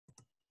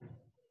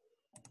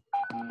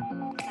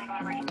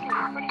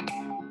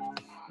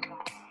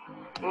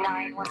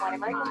911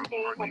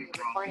 emergency, what are you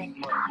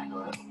reporting?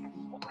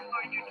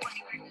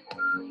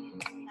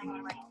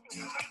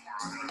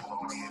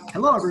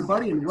 Hello,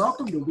 everybody, and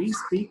welcome to We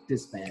Speak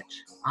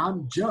Dispatch.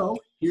 I'm Joe,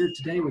 here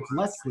today with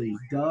Leslie,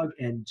 Doug,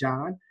 and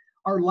John.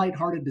 Our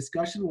lighthearted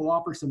discussion will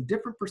offer some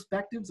different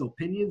perspectives,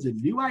 opinions,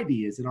 and new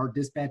ideas in our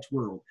dispatch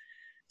world.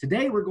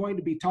 Today, we're going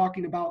to be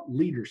talking about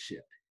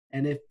leadership,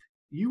 and if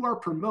you are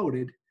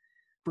promoted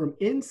from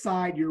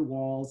inside your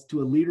walls to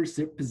a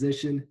leadership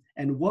position,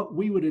 and what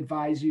we would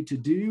advise you to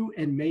do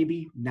and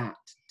maybe not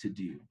to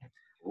do.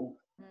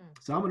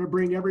 So I'm going to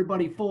bring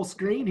everybody full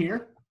screen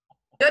here.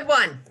 Good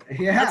one.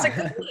 Yeah. That's a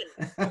good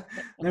one.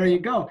 There you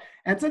go.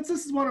 And since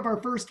this is one of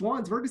our first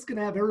ones, we're just going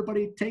to have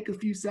everybody take a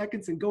few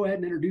seconds and go ahead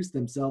and introduce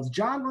themselves.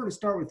 John, we're going to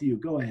start with you.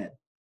 Go ahead.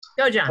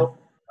 Go, John. Oh,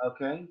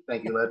 okay.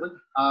 Thank you, Leslie.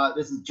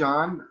 This is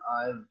John.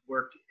 I've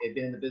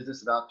been in the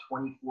business about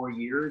 24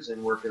 years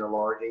and work in a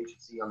large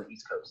agency on the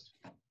East Coast.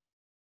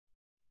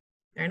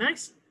 Very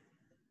nice.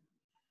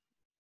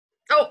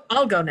 Oh,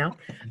 I'll go now.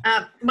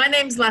 My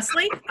name's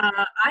Leslie.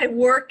 I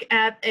work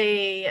at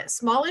a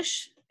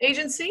smallish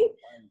agency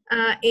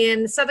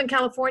in Southern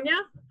California.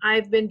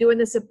 I've been doing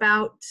this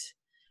about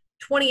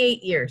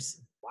 28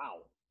 years.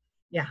 Wow.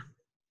 Yeah.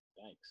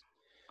 Thanks.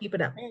 Keep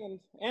it up.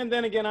 And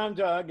then again, I'm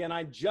Doug, and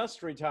I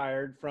just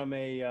retired from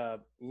a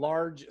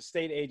large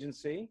state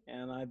agency,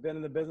 and I've been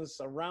in the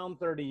business around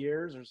 30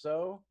 years or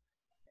so,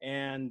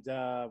 and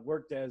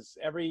worked as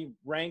every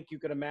rank you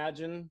could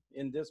imagine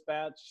in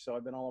dispatch, so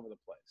I've been all over the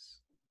place.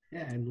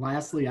 Yeah, and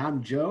lastly,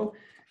 I'm Joe.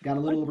 Got a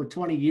little over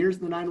 20 years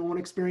in the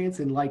 911 experience,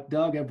 and like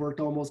Doug, I've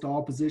worked almost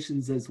all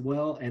positions as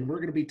well, and we're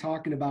going to be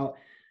talking about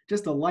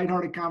just a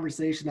lighthearted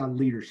conversation on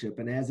leadership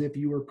and as if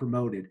you were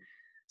promoted.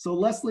 So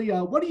Leslie,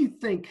 what do you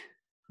think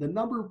the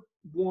number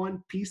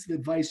one piece of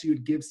advice you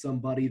would give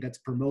somebody that's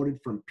promoted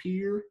from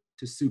peer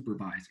to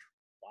supervisor?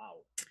 Wow.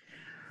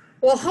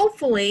 Well,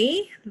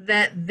 hopefully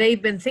that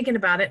they've been thinking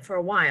about it for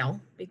a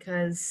while,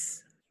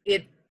 because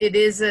it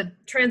is a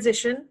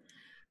transition.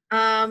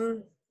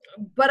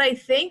 But I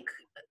think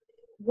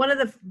one of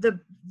the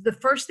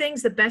first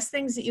things, the best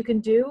things that you can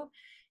do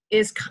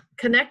is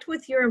connect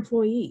with your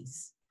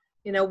employees.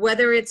 You know,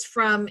 whether it's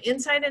from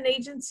inside an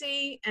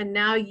agency and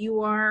now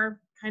you are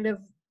kind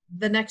of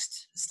the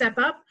next step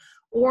up,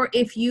 or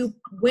if you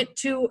went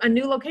to a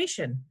new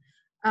location,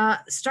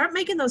 start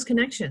making those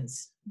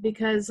connections,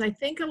 because I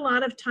think a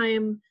lot of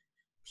time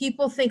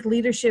people think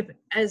leadership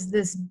as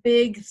this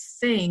big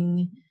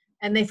thing,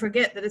 and they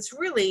forget that it's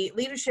really,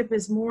 leadership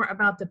is more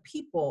about the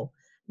people,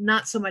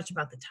 not so much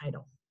about the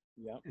title.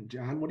 Yeah. And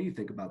John, what do you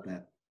think about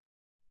that?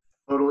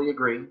 Totally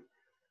agree.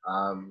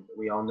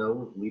 We all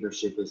know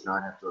leadership does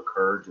not have to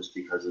occur just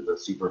because of the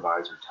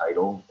supervisor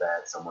title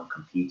that someone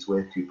competes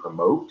with to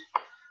promote.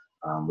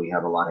 We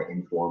have a lot of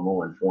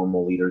informal and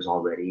formal leaders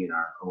already in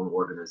our own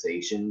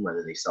organization,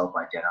 whether they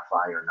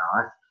self-identify or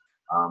not.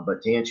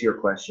 But to answer your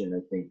question,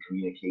 I think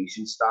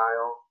communication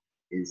style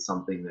is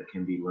something that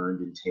can be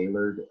learned and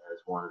tailored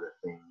as one of the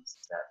things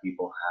that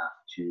people have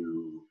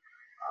to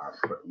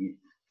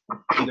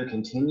either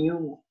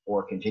continue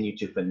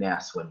to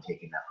finesse when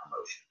taking that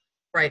promotion.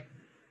 Right.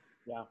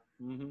 Yeah.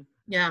 Mm-hmm.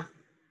 Yeah.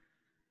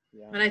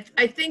 Yeah. And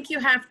I think you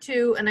have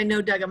to, and I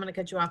know, Doug, I'm going to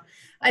cut you off.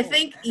 I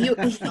think you all,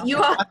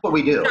 That's what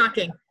we do.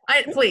 shocking.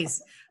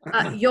 Please,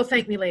 you'll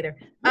thank me later.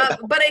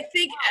 But I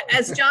think,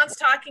 as John's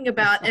talking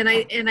about, and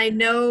I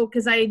know,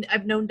 because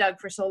I've known Doug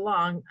for so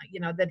long, you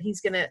know, that he's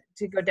going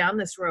to go down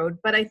this road.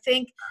 But I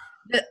think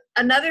that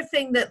another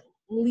thing that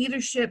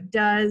leadership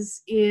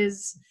does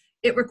is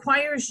it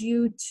requires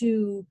you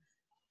to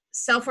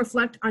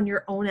self-reflect on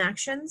your own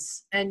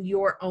actions and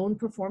your own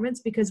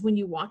performance, because when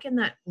you walk in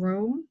that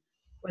room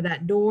or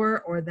that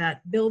door or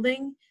that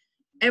building,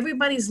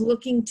 everybody's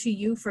looking to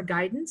you for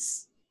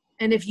guidance.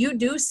 And if you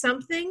do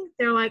something,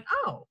 they're like,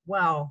 oh,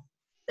 well,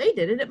 they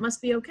did it. It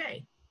must be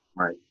okay.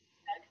 Right.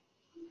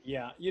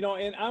 Yeah. You know,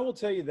 and I will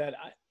tell you that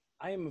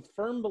I am a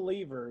firm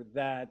believer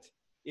that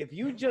if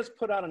you just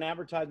put out an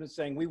advertisement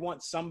saying we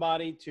want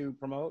somebody to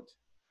promote,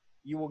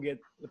 you will get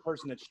the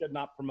person that should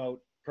not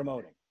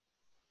promoting.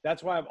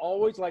 That's why I've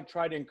always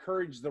tried to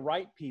encourage the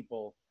right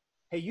people.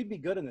 Hey, you'd be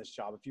good in this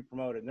job if you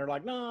promoted. And they're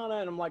like, no.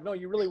 And I'm like, no,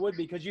 you really would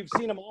be, because you've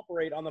seen them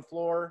operate on the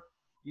floor.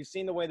 You've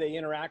seen the way they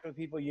interact with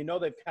people. You know,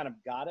 they've kind of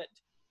got it.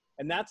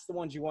 And that's the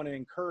ones you want to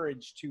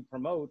encourage to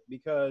promote,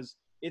 because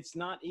it's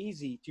not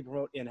easy to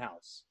promote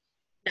in-house.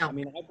 No. I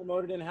mean, I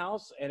promoted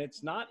in-house and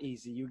it's not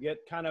easy. You get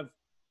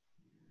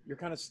you're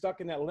kind of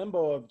stuck in that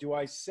limbo of, do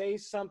I say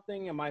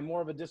something? Am I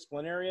more of a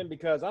disciplinarian?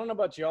 Because I don't know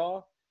about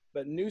y'all,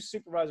 but new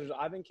supervisors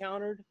I've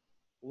encountered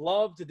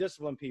love to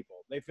discipline people.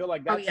 They feel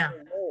like that's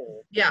their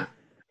role. Yeah.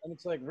 And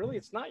it's like, really,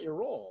 it's not your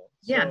role.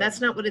 Yeah, So, that's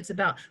not what it's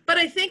about. But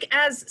I think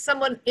as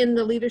someone in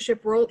the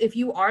leadership role, if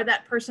you are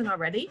that person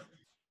already,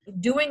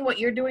 doing what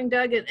you're doing,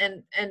 Doug,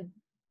 and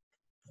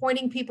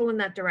pointing people in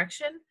that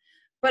direction,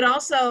 but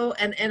also,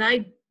 and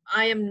I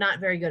am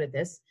not very good at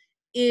this,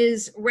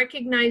 is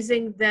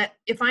recognizing that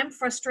if I'm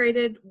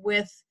frustrated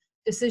with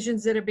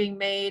decisions that are being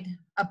made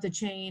up the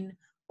chain,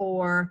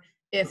 or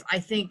if I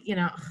think,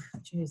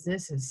 geez,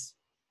 this is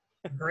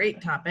a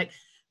great topic,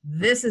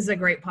 this is a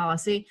great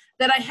policy,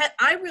 that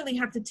I really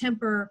have to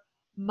temper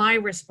my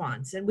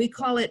response. And we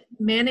call it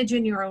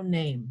managing your own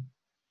name.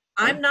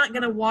 I'm not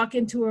going to walk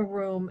into a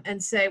room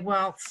and say,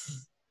 well,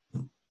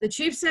 the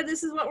chief said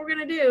this is what we're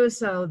going to do,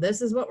 so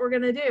this is what we're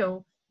going to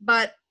do.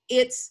 But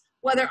it's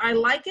whether I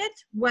like it,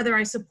 whether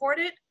I support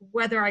it,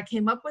 whether I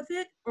came up with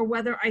it, or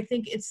whether I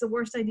think it's the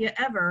worst idea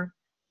ever,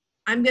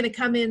 I'm going to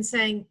come in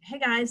saying, hey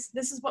guys,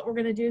 this is what we're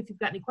going to do. If you've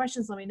got any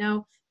questions, let me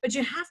know. But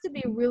you have to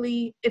be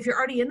really, if you're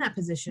already in that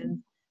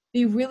position,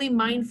 be really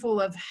mindful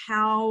of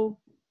how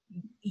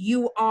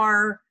you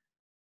are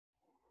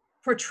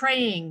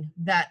portraying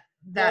that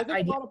I think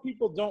idea. a lot of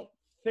people don't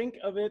think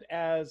of it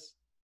as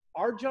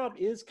our job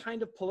is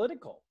kind of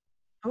political.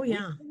 Oh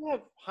yeah. We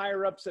have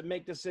higher ups that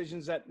make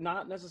decisions that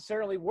not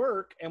necessarily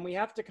work, and we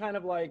have to kind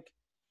of like,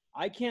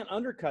 I can't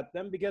undercut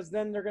them because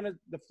then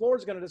the floor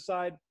is going to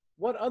decide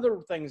what other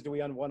things do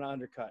we want to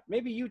undercut.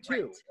 Maybe you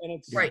too. Right. And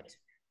it's Right.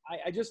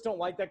 I just don't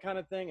like that kind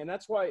of thing. And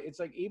that's why it's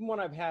like, even when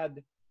I've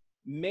had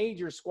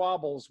major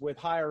squabbles with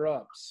higher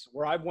ups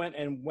where I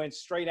went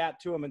straight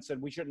to them and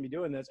said, we shouldn't be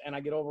doing this, and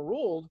I get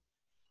overruled,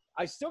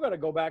 I still got to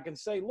go back and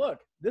say, look,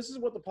 this is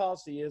what the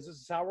policy is. This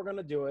is how we're going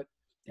to do it.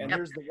 And Yep.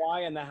 here's the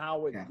why and the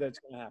how that's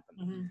going to happen.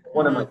 Mm-hmm.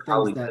 One of my Things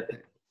colleagues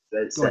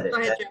that- said Go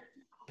ahead, it.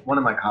 Jeff. One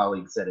of my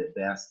colleagues said it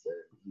best.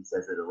 He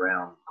says it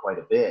around quite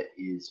a bit.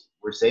 Is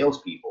we're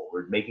salespeople.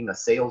 We're making a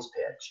sales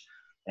pitch,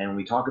 and when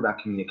we talk about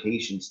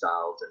communication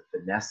styles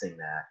and finessing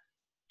that,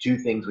 two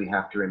things we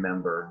have to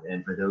remember.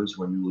 And for those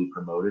who are newly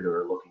promoted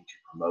or are looking to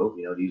promote,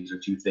 these are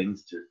two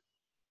things to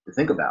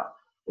think about: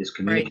 is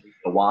communicate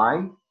the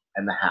why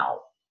and the how.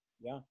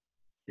 Yeah.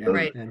 Yeah, Those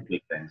Right. are the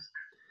big things.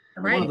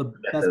 And Right. One of the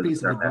get best those piece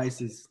of in our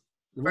message. advice is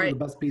one of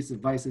the best piece of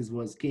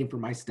advices came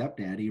from my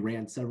stepdad. He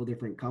ran several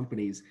different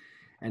companies,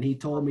 and he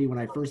told me when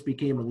I first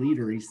became a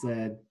leader, he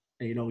said,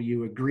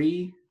 you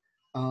agree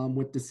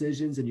with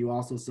decisions and you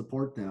also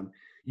support them.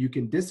 You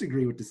can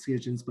disagree with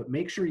decisions, but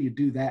make sure you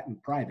do that in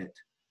private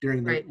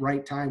during the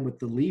right time with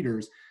the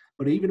leaders.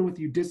 But even if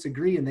you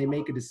disagree and they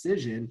make a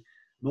decision,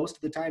 most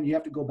of the time you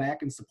have to go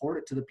back and support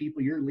it to the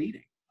people you're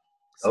leading.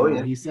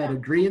 So he said,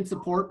 agree and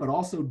support, but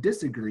also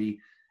disagree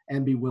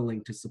and be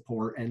willing to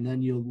support. And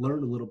then you'll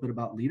learn a little bit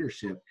about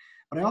leadership.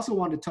 But I also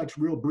wanted to touch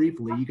real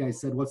briefly. You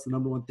guys said, what's the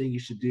number one thing you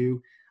should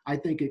do? I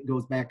think it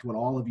goes back to what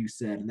all of you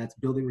said, and that's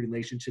building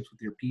relationships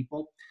with your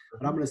people.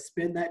 But I'm going to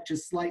spin that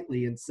just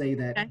slightly and say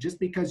that just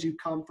because you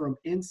come from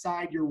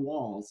inside your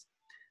walls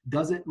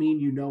doesn't mean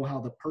you know how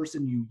the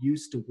person you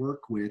used to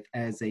work with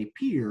as a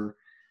peer,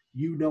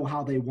 you know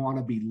how they want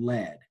to be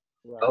led.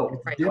 Oh,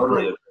 It's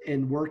different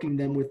in working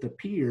them with a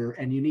peer,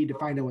 and you need to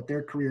find out what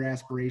their career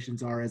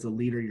aspirations are as a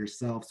leader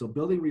yourself. So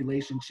building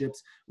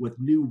relationships with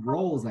new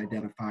roles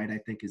identified, I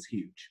think, is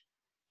huge.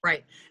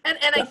 Right. And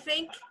I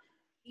think,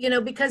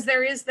 because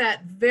there is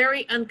that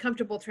very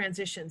uncomfortable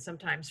transition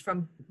sometimes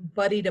from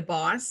buddy to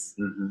boss,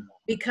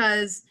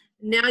 because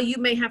now you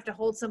may have to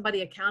hold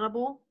somebody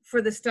accountable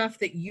for the stuff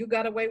that you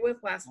got away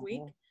with last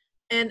week.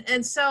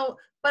 And so,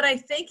 but I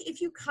think if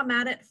you come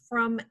at it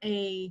from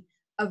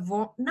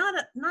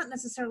not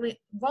necessarily,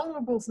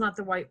 vulnerable is not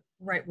the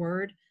right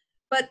word,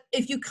 but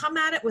if you come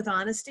at it with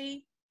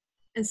honesty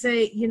and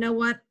say, you know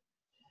what,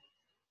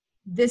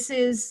 this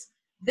is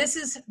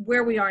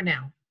where we are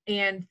now.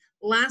 And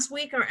last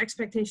week, our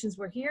expectations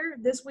were here.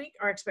 This week,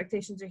 our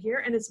expectations are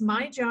here. And it's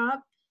my job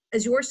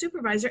as your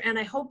supervisor, and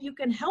I hope you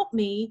can help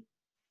me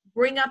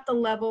bring up the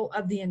level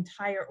of the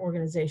entire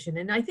organization.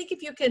 And I think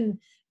if you can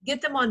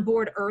get them on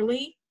board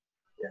early,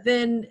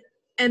 then,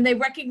 and they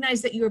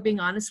recognize that you're being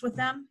honest with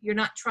them, you're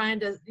not trying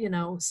to,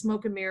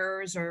 smoke and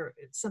mirrors or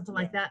something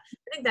like that,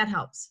 I think that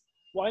helps.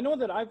 Well, I know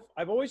that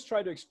I've always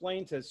tried to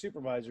explain to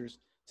supervisors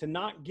to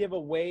not give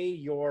away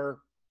your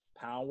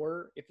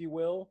power, if you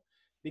will,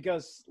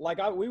 because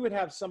we would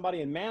have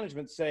somebody in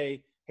management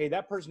say, hey,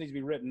 that person needs to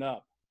be written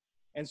up.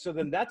 And so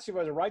then that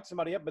supervisor writes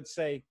somebody up, but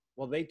say,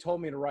 well, they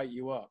told me to write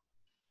you up.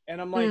 And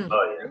I'm like,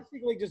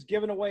 basically just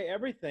giving away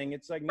everything.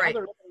 It's like, now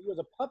they're looking at you as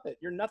a puppet.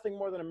 You're nothing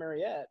more than a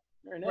marionette.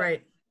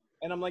 Right.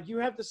 And I'm like, you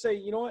have to say,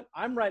 you know what?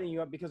 I'm writing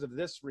you up because of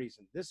this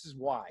reason. This is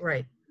why.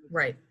 Right.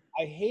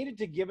 I hated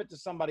to give it to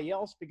somebody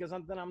else because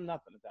then I'm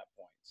nothing at that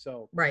point.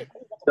 So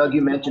Doug,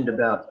 you mentioned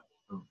about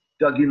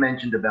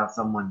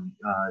someone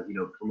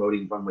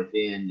promoting from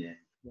within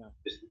and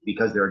just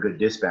because they're a good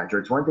dispatcher.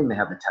 It's one thing to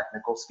have the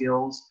technical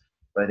skills,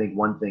 but I think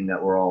one thing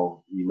that we're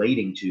all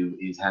relating to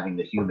is having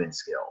the human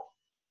skill.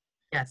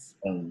 Yes.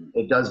 And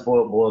it does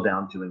boil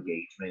down to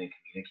engagement and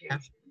communication. Yeah.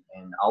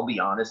 And I'll be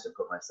honest and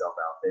put myself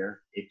out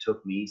there. It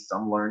took me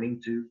some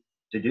learning to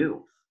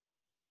do.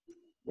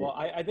 Well,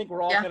 I think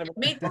we're all kind of.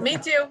 Me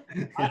too.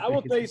 I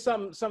will tell you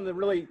something that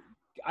really,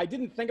 I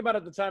didn't think about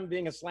at the time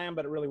being a slam,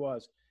 but it really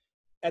was.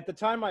 At the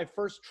time I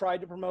first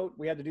tried to promote,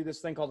 we had to do this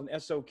thing called an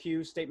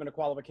SOQ, Statement of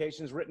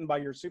Qualifications, written by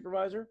your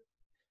supervisor.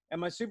 And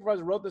my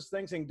supervisor wrote this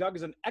thing saying, Doug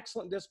is an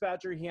excellent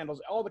dispatcher. He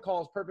handles all the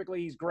calls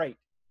perfectly. He's great.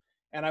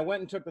 And I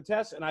went and took the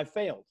test and I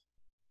failed.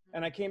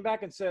 And I came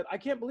back and said, I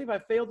can't believe I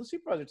failed the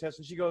supervisor test.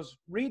 And she goes,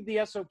 read the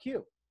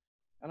SOQ.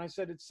 And I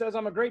said, it says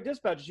I'm a great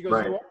dispatcher. She goes,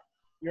 Right. you are.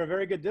 You're a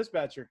very good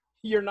dispatcher.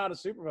 You're not a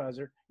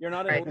supervisor. You're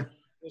not in a Right. leadership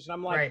position.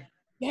 I'm like, Right.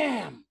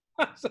 damn.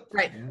 So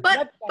Right. Yeah.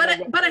 But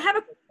that's but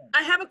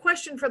I have a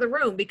question for the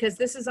room, because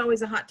this is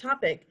always a hot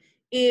topic.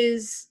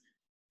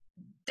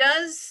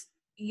 Does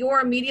your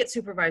immediate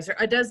supervisor,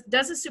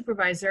 does a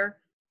supervisor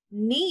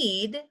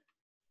need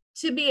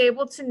to be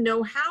able to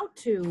know how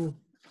to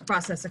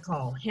process a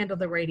call, handle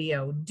the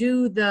radio,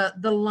 do the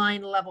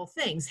line level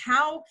things?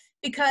 How,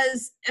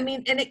 because I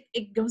mean, and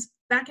it goes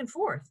back and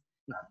forth.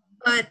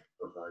 But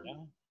Yeah.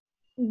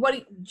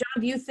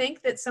 John, do you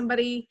think that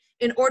somebody,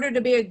 in order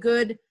to be a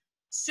good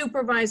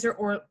supervisor,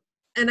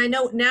 and I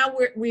know now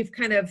we've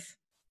kind of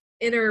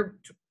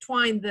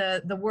intertwined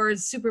the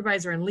words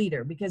supervisor and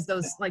leader, because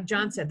those, like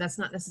John said, that's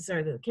not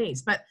necessarily the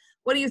case. But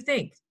what do you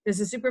think? Does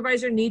a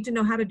supervisor need to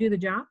know how to do the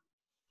job?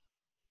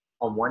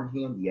 On one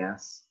hand,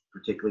 yes,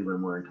 particularly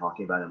when we're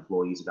talking about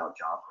employees, about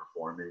job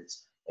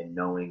performance and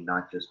knowing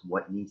not just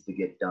what needs to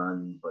get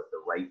done, but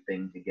the right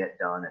thing to get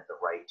done at the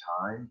right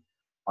time.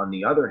 On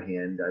the other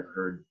hand, I've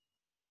heard,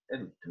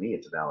 and to me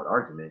it's a valid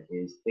argument,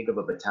 is think of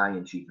a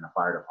battalion chief in a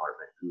fire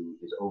department who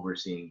is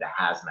overseeing the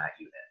hazmat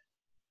unit.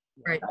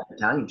 Right. That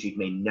battalion chief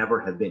may never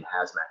have been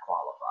hazmat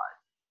qualified.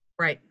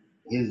 Right.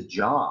 His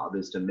job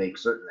is to make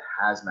certain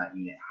the hazmat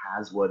unit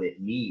has what it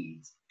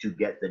needs to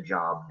get the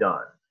job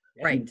done.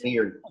 Right. He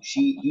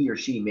or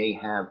she may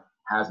have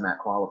hazmat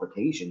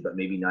qualification, but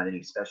maybe not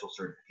any special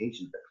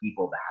certifications that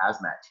people the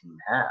hazmat team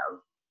have.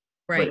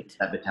 Right. But is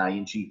that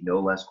battalion chief no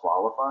less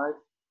qualified?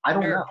 I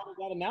don't Sure. know.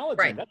 That analogy.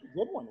 Right. That's a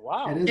good one.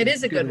 Wow. It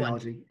is a good one.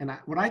 analogy. And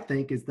what I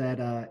think is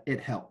that it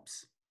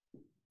helps.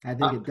 I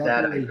think it That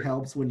I definitely agree.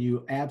 helps when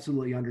you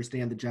absolutely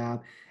understand the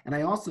job. And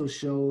I also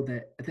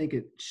I think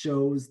it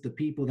shows the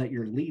people that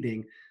you're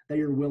leading that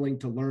you're willing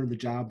to learn the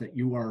job that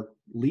you are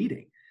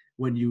leading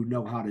when you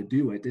know how to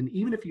do it. And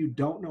even if you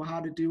don't know how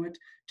to do it,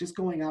 just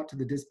going out to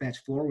the dispatch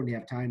floor when you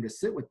have time to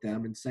sit with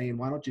them and saying,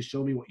 why don't you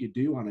show me what you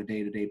do on a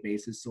day-to-day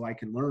basis so I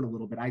can learn a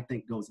little bit, I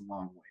think goes a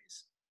long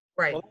ways.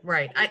 Right. Well,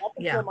 Right. Up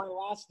Yeah. until my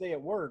last day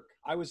at work,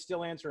 I was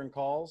still answering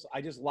calls.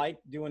 I just like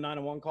doing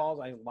 911 calls.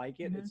 I like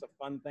it. Mhm. It's a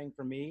fun thing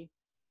for me.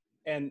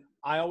 And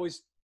I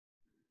always,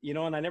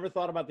 and I never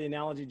thought about the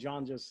analogy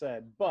John just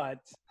said, but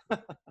it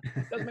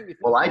does make me think.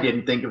 Well, I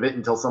didn't think of it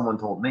until someone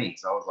told me.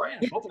 So I was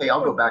like, Yeah. okay,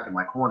 I'll go back in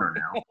my corner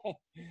now.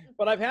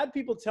 But I've had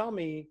people tell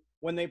me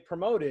when they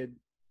promoted,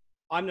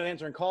 I'm not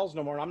answering calls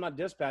no more. And I'm not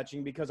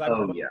dispatching because I Oh,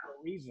 promoted yeah. for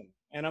a reason.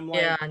 And I'm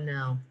like, Yeah.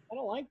 No. I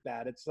don't like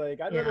that. It's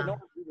like, I'd rather Yeah. know how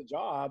to do the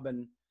job.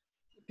 And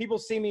people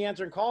see me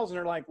answering calls and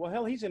they're like, well,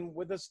 hell, he's in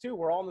with us too.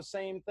 We're all in the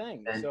same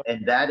thing. And So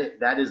and that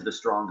is the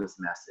strongest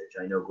message.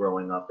 I know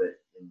growing up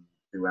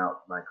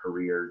throughout my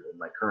career in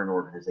my current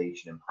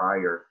organization and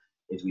prior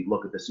is we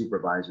look at the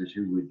supervisors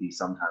who would be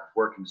sometimes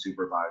working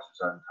supervisors,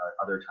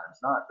 other times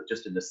not, but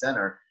just in the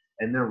center,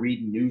 and they're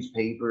reading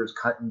newspapers,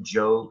 cutting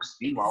jokes.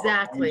 Meanwhile,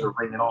 Exactly. the phones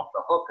are ringing off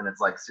the hook, and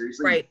it's like,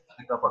 seriously, Right. you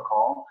pick up a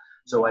call.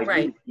 So I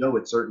Right. do know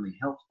it certainly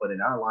helps, but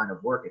in our line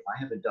of work, if I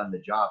haven't done the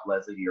job,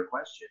 Leslie, to your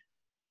question,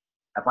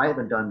 if I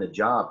haven't done the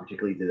job,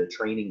 particularly the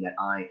training that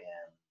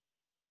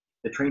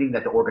the training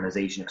that the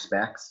organization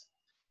expects,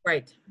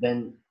 Right.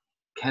 then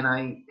can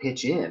I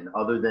pitch in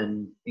other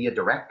than be a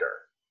director?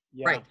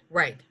 yeah.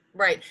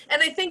 Right.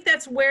 And I think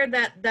that's where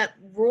that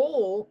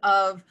role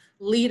of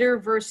leader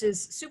versus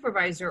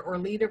supervisor or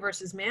leader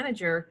versus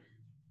manager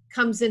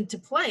comes into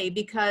play,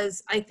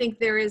 because I think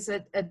there is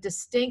a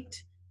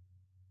distinct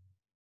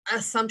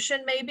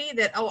assumption maybe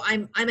that, oh,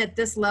 I'm at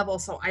this level,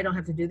 so I don't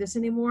have to do this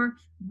anymore.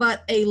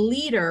 But a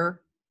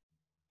leader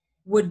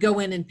would go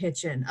in and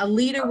pitch in. A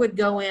leader would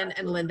go in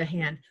and lend a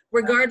hand,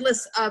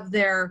 regardless of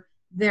their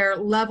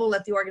level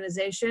at the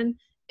organization.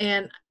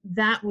 And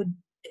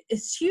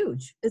it's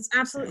huge. It's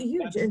absolutely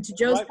huge. And to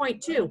Joe's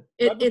point too,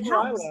 it before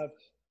I helps. left,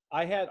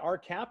 I had our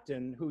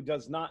captain, who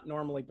does not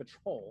normally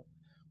patrol,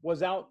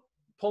 was out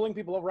pulling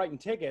people over, writing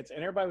tickets,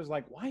 and everybody was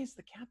like, why is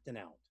the captain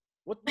out?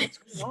 What's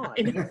going on?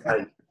 I know.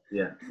 Right.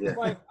 Yeah. It's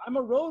like, I'm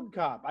a road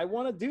cop. I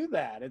want to do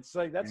that. It's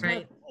like, that's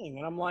Right. my thing.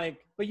 And I'm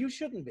like, but you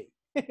shouldn't be.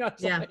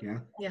 It's Yeah. like,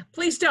 Yeah.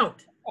 Please don't.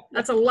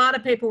 That's a lot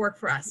of paperwork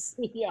for us.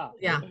 yeah.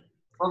 Yeah.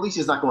 Well, at least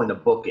he's not going to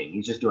booking.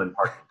 He's just doing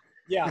parking.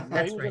 Yeah. No,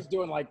 That's he was right. just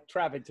doing like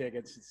traffic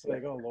tickets. It's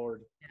like, oh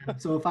Lord.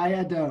 So if I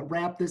had to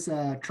wrap this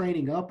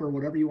training up, or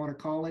whatever you want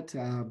to call it,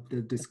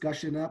 the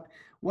discussion up,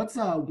 what's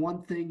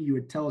one thing you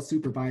would tell a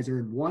supervisor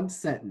in one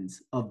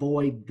sentence?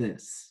 Avoid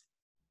this.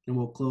 And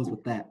we'll close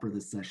with that for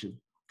this session.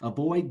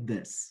 Avoid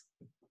this.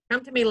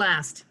 Come to me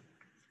last.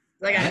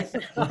 I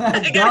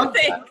got Doug, to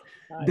think.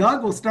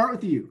 Doug, we'll start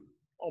with you.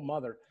 Oh,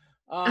 mother.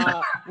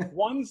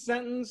 One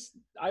sentence,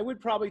 I would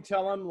probably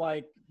tell him,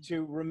 like,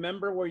 to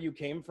remember where you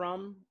came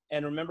from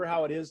and remember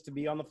how it is to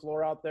be on the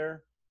floor out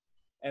there.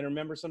 And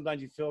remember,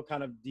 sometimes you feel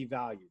kind of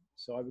devalued.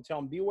 So I would tell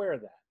him, be aware of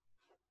that.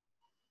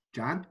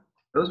 John?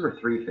 Those were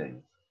three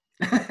things.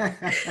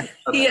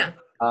 Yeah,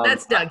 Um,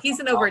 that's Doug. He's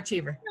an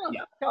overachiever.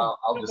 Yeah, Come on,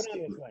 I'll jump just into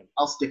stick, this thing.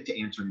 I'll stick to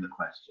answering the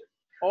question.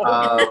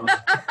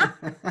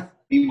 Oh,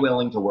 Be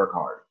willing to work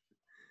hard.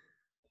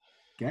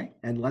 Okay.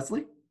 And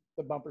Leslie?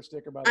 the bumper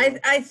sticker, by the way.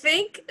 I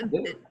think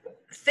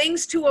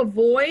things to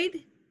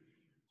avoid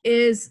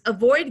is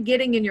avoid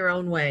getting in your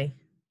own way.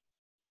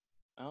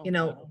 Oh, You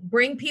know, wow.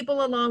 bring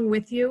people along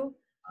with you,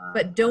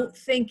 but don't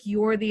think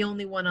you're the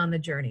only one on the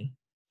journey.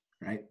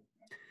 Right.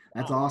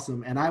 That's Wow.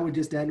 awesome. And I would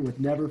just end with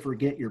never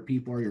forget your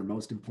people are your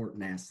most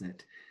important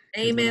asset.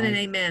 Amen and I-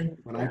 amen.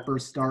 When I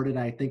first started,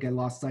 I think I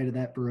lost sight of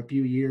that for a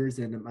few years,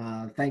 and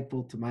I'm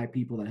thankful to my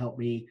people that helped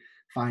me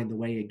find the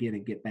way again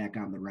and get back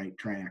on the right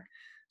track.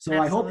 So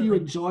I hope you Absolutely.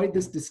 enjoyed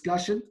this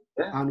discussion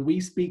Yeah. on We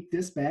Speak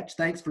Dispatch.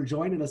 Thanks for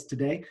joining us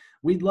today.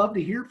 We'd love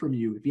to hear from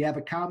you. If you have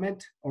a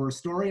comment or a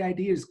story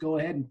idea, just go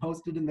ahead and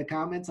post it in the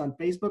comments on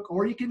Facebook,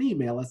 or you can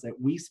email us at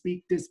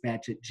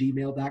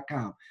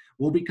wespeakdispatch@gmail.com.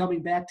 We'll be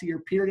coming back to you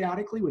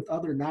periodically with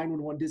other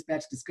 911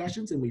 dispatch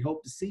discussions, and we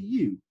hope to see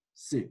you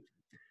soon.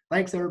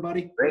 Thanks,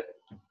 everybody. Great.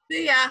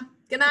 See ya.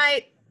 Good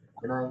night.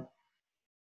 Good night.